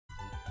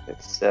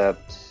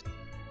Except...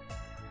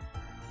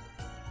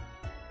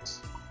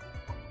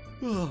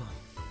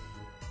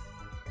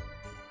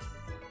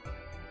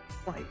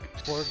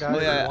 Four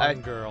guys,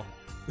 one girl.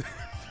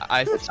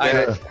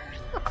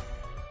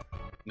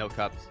 No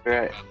cups.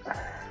 Right.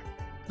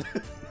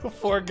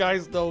 4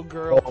 guys, no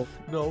girl,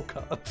 no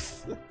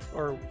cups.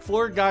 Or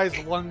 4 guys,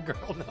 1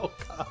 girl, no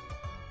cup.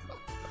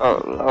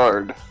 Oh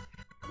lord.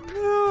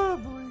 Oh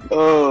boy.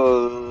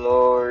 Oh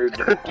lord.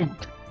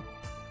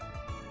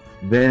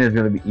 Ben is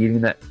gonna be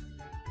eating that.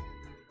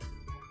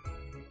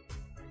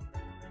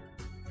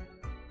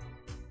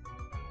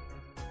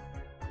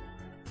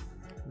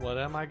 What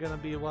am I gonna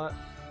be? What?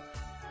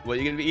 What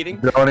are you gonna be eating?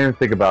 Don't even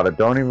think about it.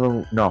 Don't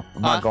even. No,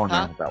 I'm not going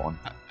down with that one.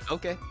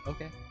 Okay,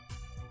 okay.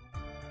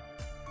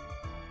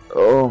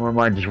 Oh, my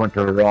mind just went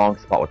to the wrong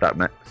spot with that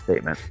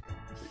statement.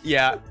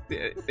 Yeah,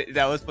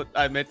 that was what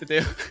I meant to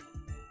do.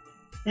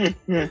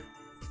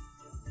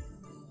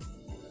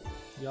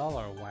 Y'all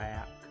are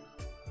whack.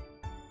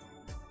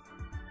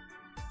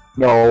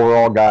 No, we're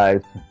all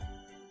guys.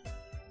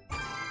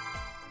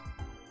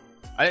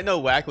 I didn't know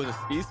whack was a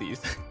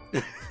species.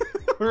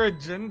 We're a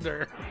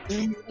gender.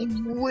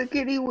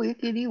 Wickety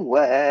wickety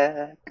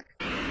whack.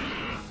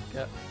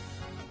 Yep.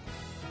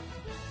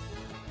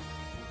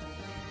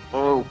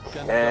 Okay.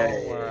 Gonna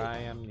go where I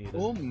am needed.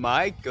 Oh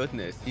my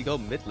goodness, you go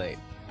mid lane.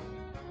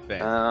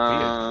 Ben,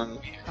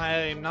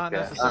 I'm not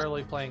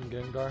necessarily playing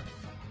Gengar.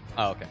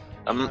 oh, okay.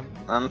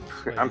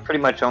 I'm pretty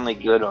much only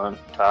good on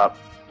top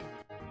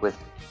with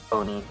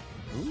Pony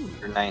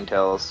or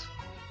Ninetales.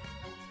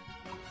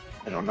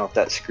 I don't know if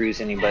that screws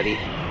anybody.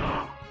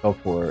 Go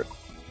for it.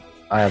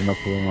 I have no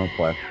clue on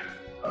play.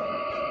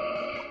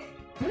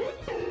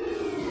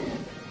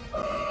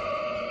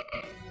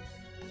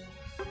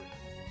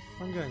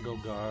 I'm gonna go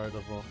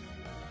Gardevoir.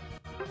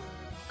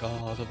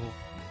 Gardevoir.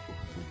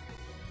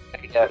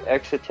 I got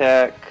X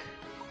attack,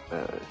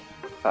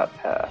 top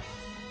path.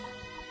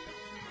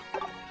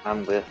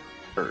 I'm with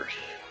first.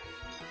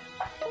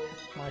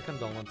 My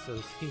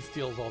condolences. He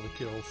steals all the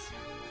kills.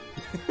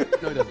 No,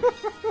 he doesn't.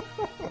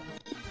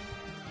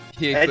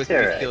 He That's explicitly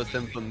alright. steals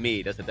them from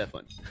me, that's a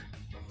difference.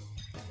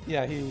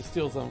 Yeah, he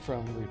steals them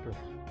from Reaper.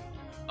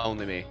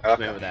 Only me.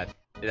 Okay. Remember that.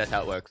 That's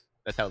how it works.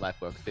 That's how life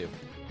works too.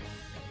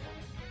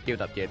 Give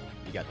it up, kid.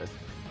 You got this.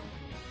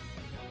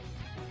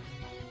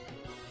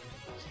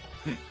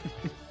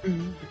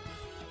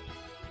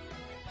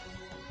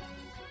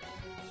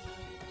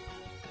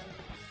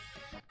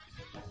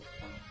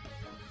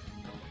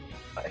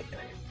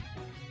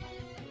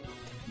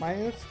 My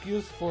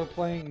excuse for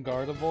playing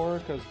Gardevoir,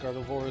 because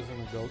Gardevoir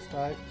isn't a ghost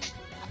type,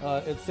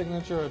 its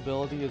signature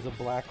ability is a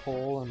black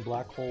hole, and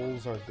black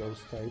holes are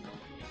ghost type.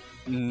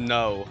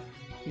 No.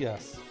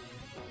 Yes.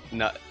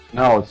 No.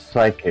 No, it's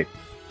psychic.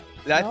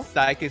 That's No?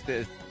 psychic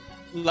is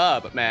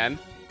love, man.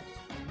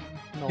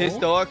 No.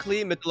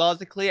 Historically,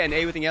 mythologically, and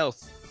everything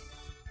else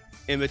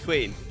in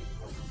between.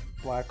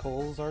 Black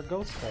holes are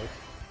ghost type.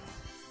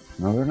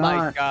 No, they're My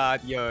not.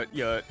 God, you're in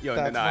That's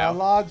my denial.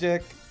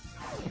 logic.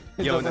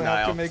 It You're in doesn't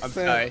have to denial. make I'm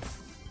sense.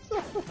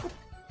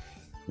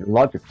 Your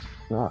logic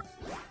sucks.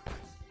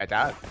 I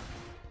doubt.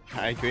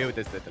 I agree with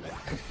this sentiment.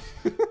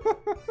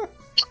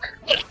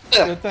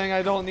 Good thing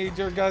I don't need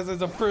your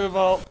guys'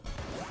 approval.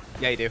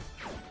 Yeah, you do.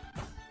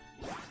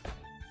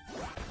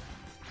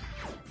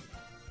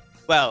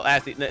 Well,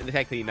 actually,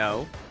 technically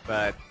no,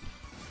 but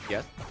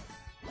yes.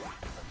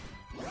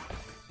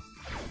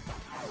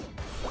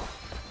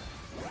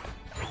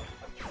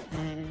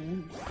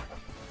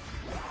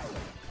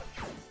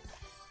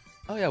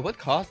 Oh yeah, what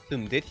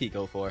costume did he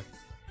go for?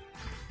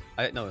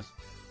 I didn't notice.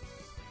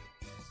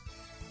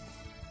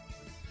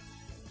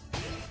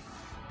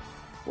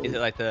 Is it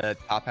like the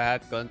top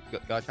hat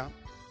Garchomp?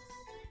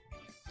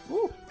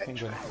 Ooh,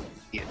 penguin.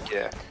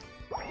 Yeah.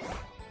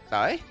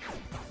 Sorry?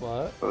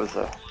 What? What was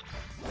that?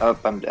 Oh,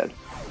 I'm dead.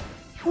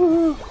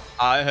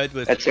 I heard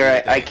was. That's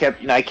alright. I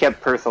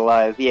kept Perth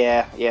alive.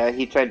 Yeah.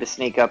 He tried to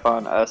sneak up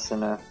on us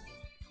and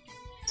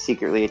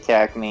secretly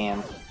attack me,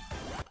 and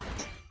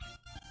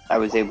I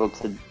was able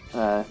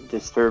to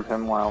disturb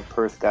him while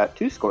Perth got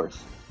 2 scores.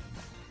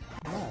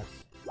 Nice.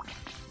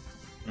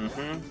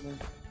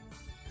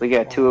 We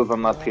got 2 of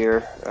them up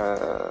here.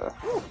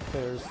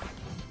 There's.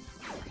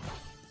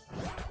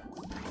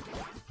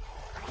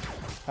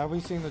 Have we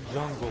seen the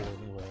jungle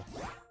anywhere?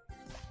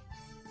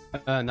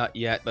 Not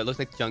yet, but it looks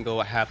like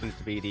jungle happens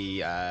to be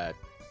the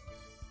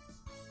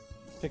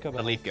Pick up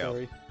The a leaf girl.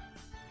 story.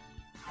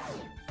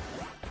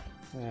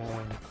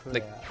 And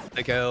crap.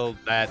 the girl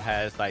that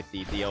has like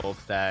the deals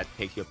that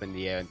takes you up in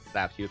the air and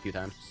slaps you a few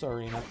times.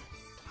 Serena.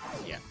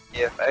 Yeah.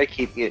 Yeah, I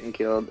keep getting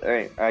killed.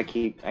 Alright,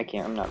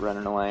 I'm not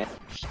running away.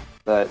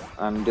 But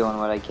I'm doing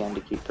what I can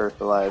to keep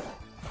Perth alive.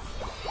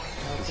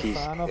 That's a He's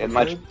sign of a a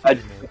much- good I-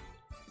 teammate.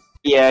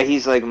 Yeah,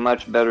 he's like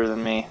much better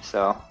than me,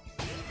 so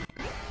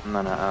I'm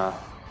gonna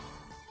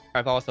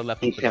I've also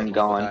left Keep with him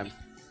multiple going. times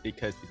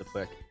because he's a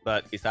prick.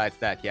 But besides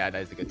that, yeah, that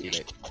is a good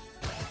teammate.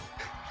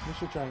 We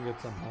should try and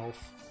get some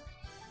health.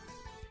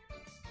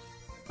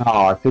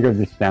 Oh, I figured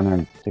just stand there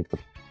and take the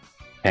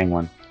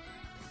penguin.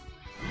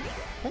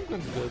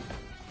 Penguin's good.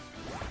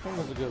 think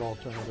it's a good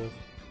alternative.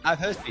 I've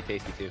heard it's pretty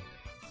tasty too.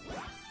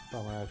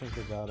 Bummer, I think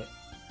they got it.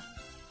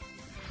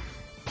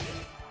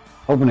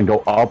 Hoping to go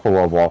up a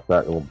level off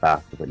that little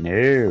bastard, but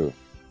no.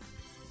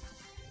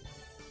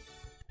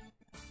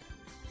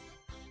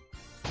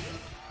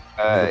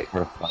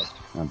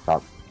 In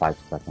about 5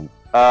 seconds.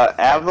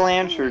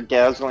 Avalanche or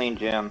Dazzling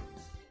Gem?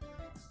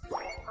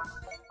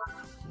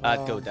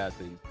 I'd go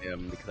Dazzling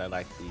Gem because I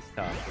like the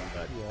stuff,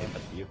 but Yeah. it's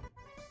up to you.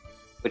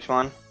 Which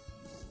one?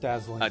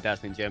 Dazzling.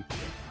 Dazzling Gem.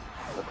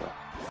 Okay.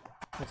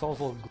 It's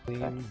also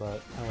Gleam,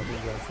 but I don't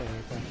think you guys say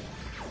anything.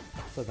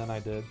 So then I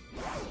did.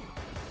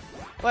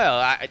 Well,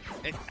 I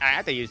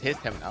had to use his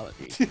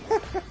terminology.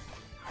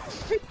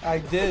 I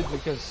did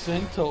because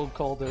Shinto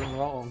called it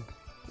wrong.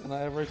 And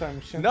every time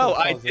Shinto No,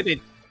 I calls it-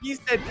 didn't. He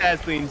said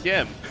Dazzling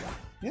Gem.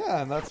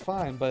 Yeah, and that's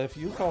fine, but if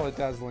you call it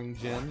Dazzling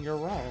Gem, you're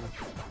wrong.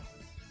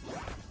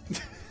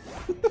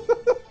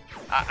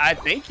 I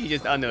think you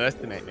just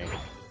underestimate me.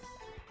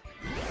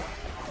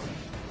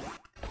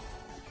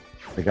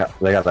 They got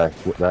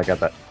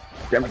that.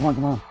 Damn it,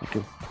 come on.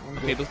 Okay.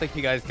 Okay, looks like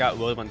you guys got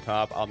William on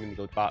top. I'm gonna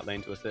go bot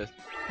lane to assist.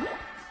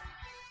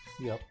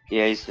 Yep.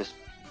 Yeah, he's just.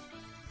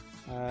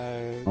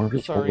 We're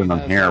just sorry, holding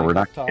them here. We're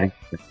not getting.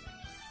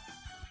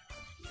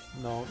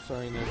 No,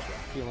 sorry, Nez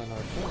stealing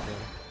our children.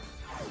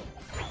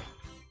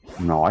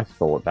 No, I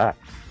stole it back.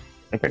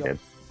 I think I Yep. did.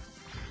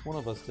 One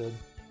of us did.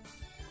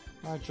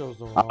 I chose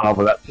the wrong. Oh,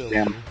 but that's ability.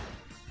 damn.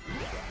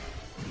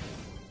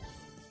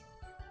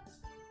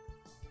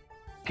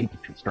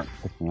 Pikachu's starting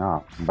to piss me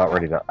off. I'm about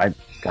ready to. I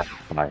got to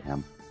fight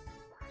him.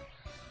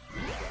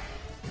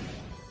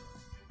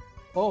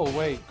 Oh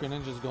wait,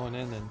 Greninja's going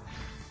in and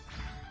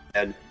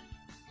Ed.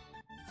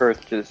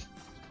 Perth just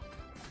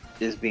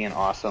is being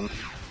awesome.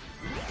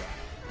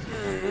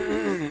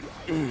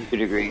 2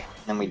 degree,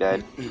 and we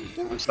died.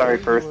 I'm sorry,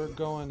 you Perth. were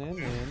going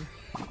in.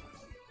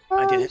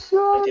 I did it.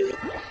 I did it.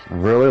 I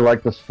really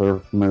like the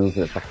surf move.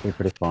 It's actually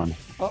pretty fun.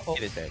 Uh-oh.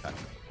 It is very fun.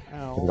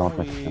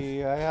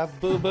 Owie, I have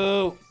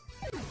boo-boo.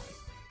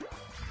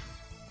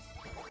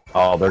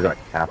 Oh, they're gonna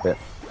cap it.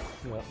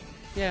 Yep.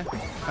 Yeah,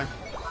 fine.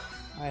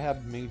 I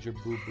have major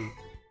boo-boo.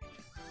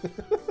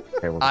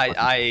 Okay, we're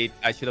I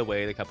should have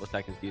waited a couple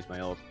seconds to use my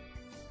ult.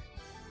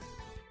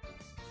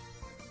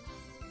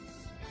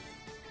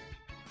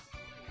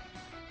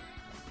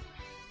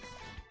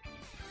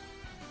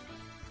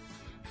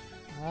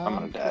 I'm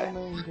gonna die.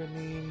 coming,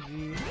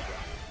 Greninja.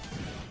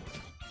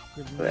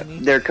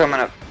 Greninja. They're coming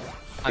up.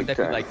 I'm Big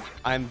definitely time.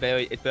 I'm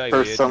very. It's very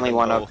Perth's weird. only to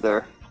one go, up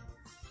there.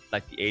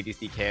 Like the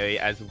ADC carry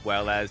as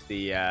well as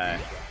the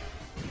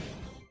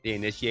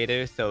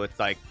initiator, so it's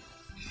like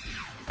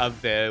a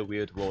very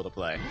weird role to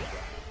play.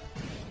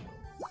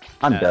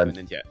 I'm as dead. a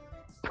ninja.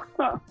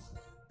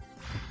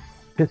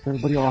 Piss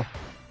everybody off.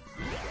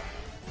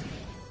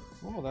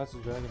 Oh, that's a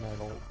Dragonite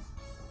ult.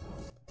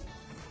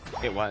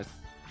 It was.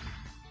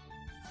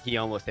 He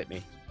almost hit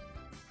me.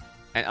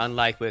 And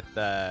unlike with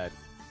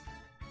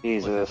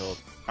Jesus.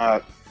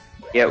 ult?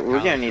 Yeah, The we're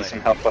gonna talent need play. some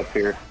help up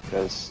here,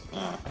 because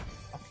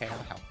Okay, I'll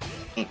help.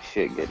 ain't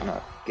shit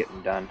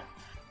getting done.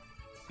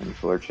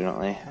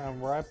 Unfortunately.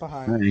 I'm right I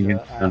behind ain't you,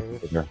 gonna stand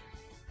Irish. there.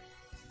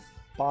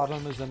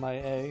 Bottom is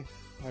MIA.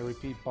 I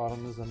repeat,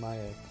 bottom is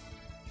MIA.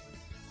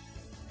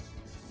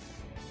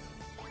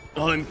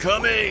 I'm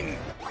coming!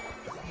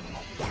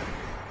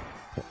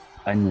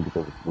 I need to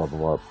go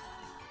level up.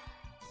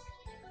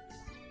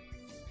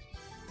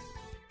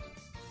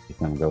 He's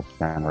gonna go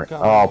stand right.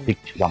 Come Oh, on.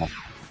 Pikachu's on it.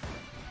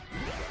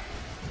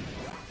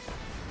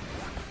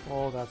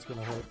 Oh, that's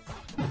gonna hurt.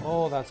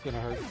 Oh, that's gonna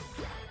hurt.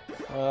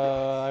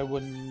 I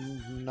would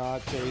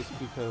not chase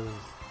because...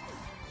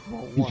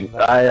 Well, one,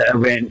 that... I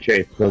ran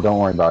chase, so don't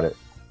worry about it.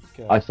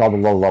 Okay. I saw the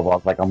low level. I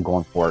was like, I'm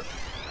going for it.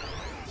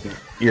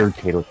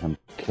 Irritated with him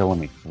killing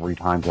me 3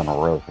 times in a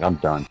row. Like, I'm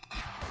done.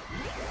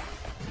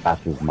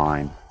 That's his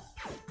mine.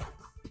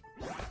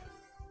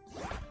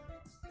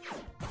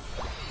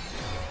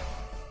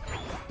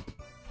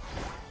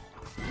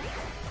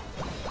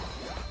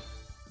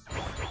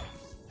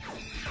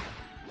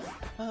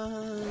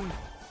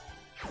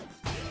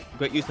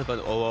 Great use of an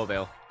Oro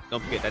Veil.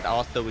 Don't forget that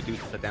also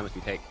reduces the damage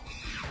you take.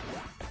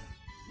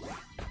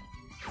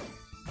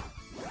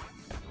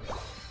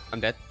 I'm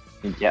dead.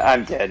 Yeah,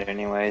 I'm dead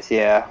anyways,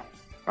 yeah.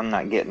 I'm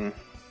not getting...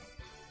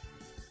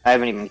 I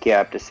haven't even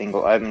capped a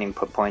single... I haven't even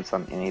put points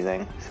on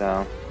anything,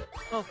 so...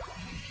 Oh.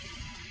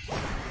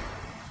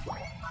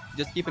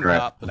 Just keeping Correct.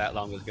 top for that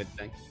long is a good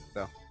thing.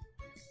 So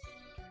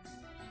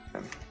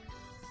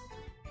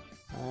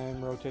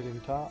I'm rotating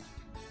top.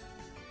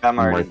 I'm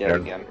already right dead there.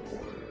 again.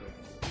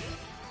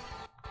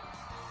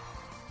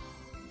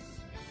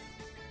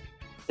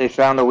 They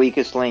found the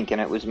weakest link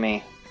and it was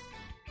me.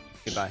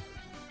 goodbye.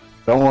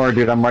 Don't worry,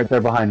 dude. I'm right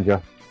there behind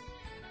you.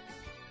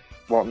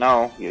 Well,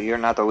 no, you're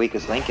not the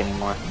weakest link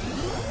anymore.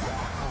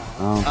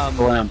 Oh,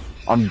 still am.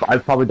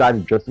 I've probably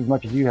died just as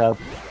much as you have.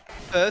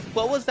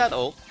 What was that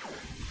ult?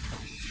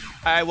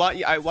 I want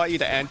you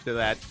to answer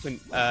that when,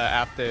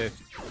 after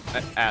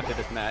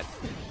this match.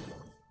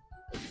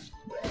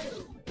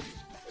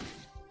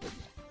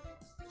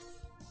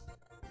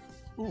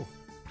 Ooh.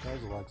 That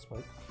was a lag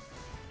spike.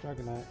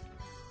 Dragonite.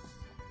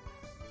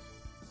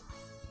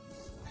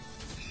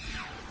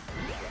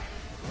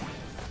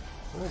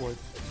 Oh boy.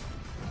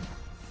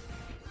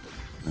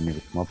 I need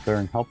to come up there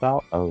and help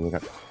out. Oh, we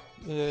got.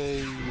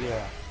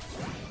 Yeah.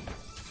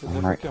 Because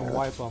if I can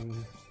wipe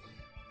them,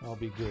 I'll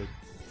be good.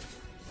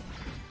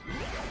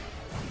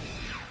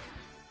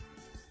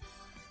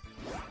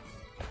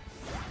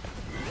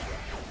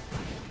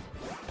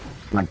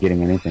 I'm not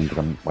getting anything because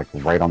I'm like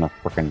right on the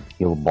freaking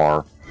heal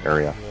bar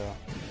area. Yeah.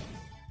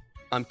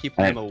 I'm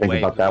keeping them think away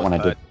about that when I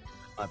did.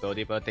 my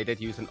ability, but they did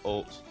use an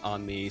ult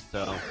on me,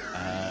 so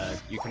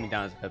you coming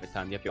down is a perfect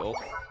time. You have your ult.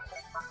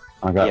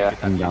 I got Yeah.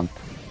 coming down.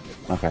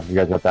 Okay, you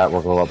guys got that.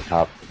 We'll go up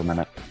top for a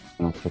minute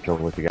and I'll switch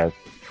over with you guys.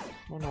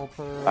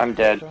 I'm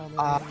dead.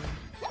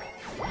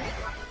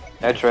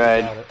 I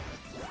tried.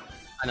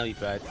 I know you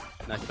tried.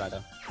 Nice try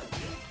though.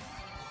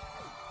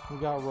 We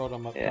got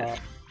Rotom up Yeah. top.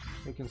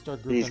 We can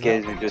start grouping These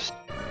guys up are just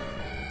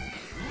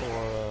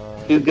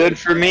for too good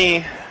for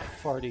me.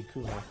 Farty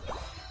Kuno.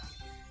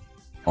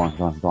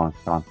 Go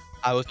on.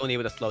 I was only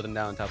able to slow them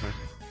down, top one.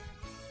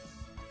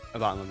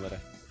 Bottom one, rather.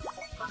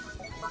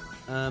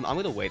 I'm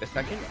gonna wait a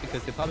second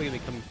because they're probably gonna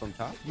be coming from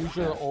top. Use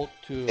your ult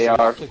to They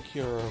are.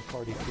 secure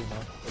Farty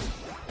Kuno.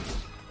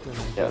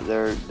 Yeah,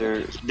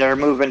 they're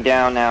moving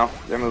down now.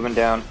 They're moving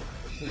down.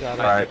 We got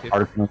it. Alright,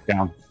 Artisan's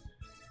down.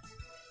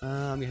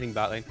 I'm hitting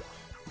bot lane.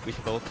 We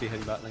should both be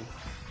hitting bot lane.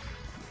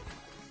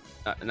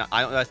 No,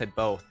 I don't know. I said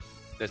both.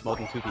 There's more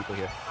than 2 people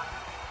here.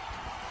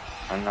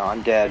 I know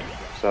I'm dead,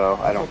 so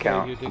I don't Okay,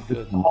 count. you did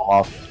good. I'm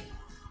off.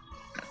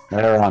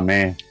 They're on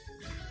me.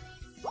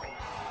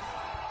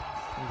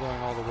 I'm going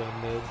all the way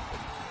mid.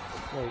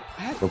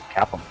 Wait, Go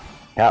cap them.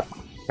 Cap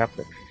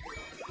it.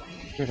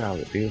 Get out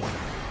of it, dude.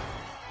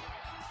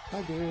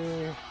 hi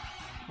dear.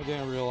 I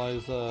didn't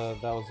realize that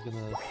goal was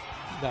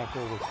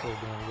still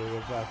gonna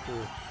live after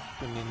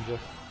the ninja.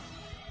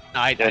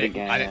 I Dead didn't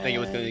think it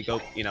was again.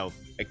 going to go,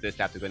 exist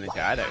after going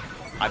into either.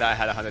 I thought I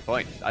had 100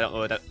 points. I don't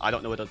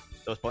know where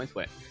those points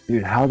went.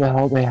 Dude, how the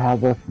hell they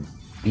have us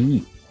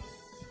beat?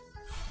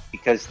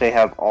 Because they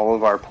have all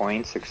of our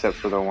points except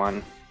for the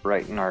one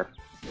right in our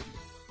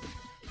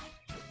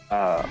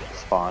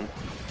spawn.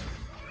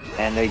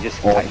 And they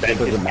just Well, that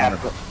doesn't matter.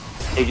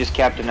 They just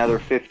capped another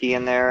 50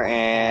 in there,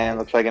 and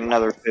looks like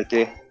another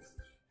 50.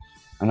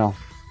 I know.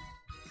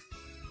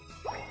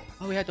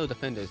 Oh, we had those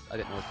defenders. I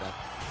didn't notice that.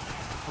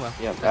 Oh well.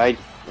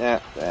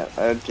 Yep,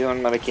 I'm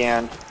doing what I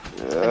can.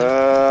 This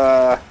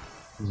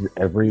is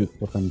every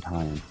flipping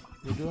time.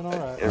 You're doing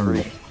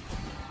alright.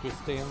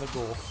 Just stay in the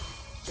goal.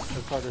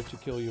 It's harder to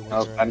kill you when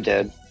Oh, you're I'm in.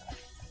 dead.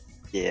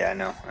 Yeah, I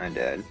know, I'm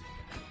dead.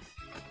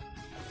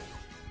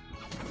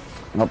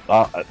 Nope,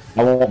 I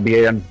won't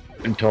be in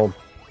until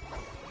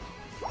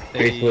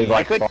basically They-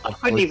 like I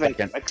 3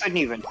 seconds. couldn't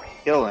even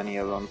kill any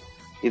of them,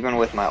 even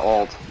with my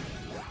ult.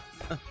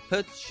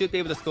 Perth should be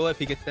able to score if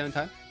he gets there in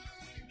time.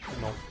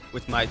 No,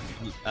 With my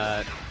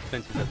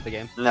defenses of the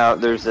game. No,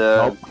 there's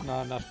a. Nope.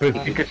 not enough But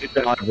time. Pikachu's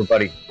been on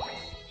everybody.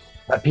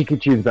 That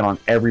Pikachu's been on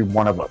every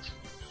one of us.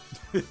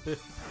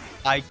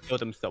 I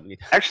killed him so many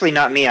times. Actually,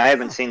 not me. I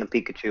haven't seen the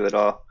Pikachu at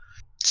all.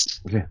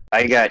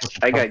 I got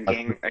Like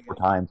ganged 4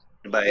 times.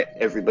 by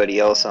everybody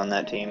else on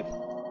that team.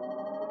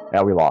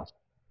 Yeah, we lost.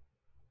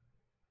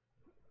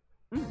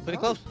 Pretty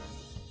close.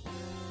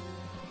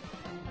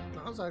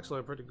 That was actually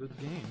a pretty good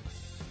game.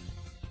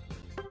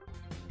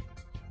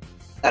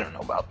 I don't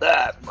know about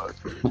that, but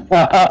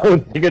I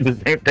was thinking the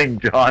same thing,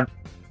 John.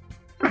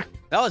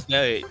 That was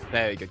very,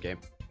 very good game.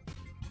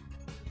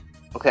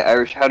 okay,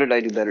 Irish. How did I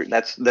do better?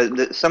 That's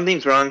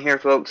something's wrong here,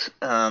 folks.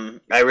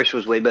 Irish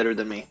was way better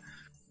than me.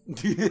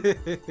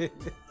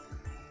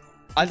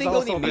 I think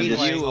also only me been and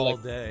playing you were all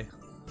like, day.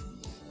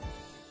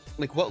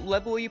 what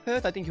level were you,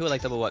 Perth? I think you were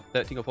like level what,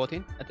 13 or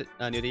 14 at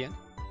the near the end.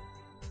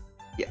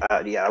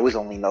 Yeah, I was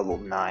only level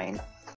 9.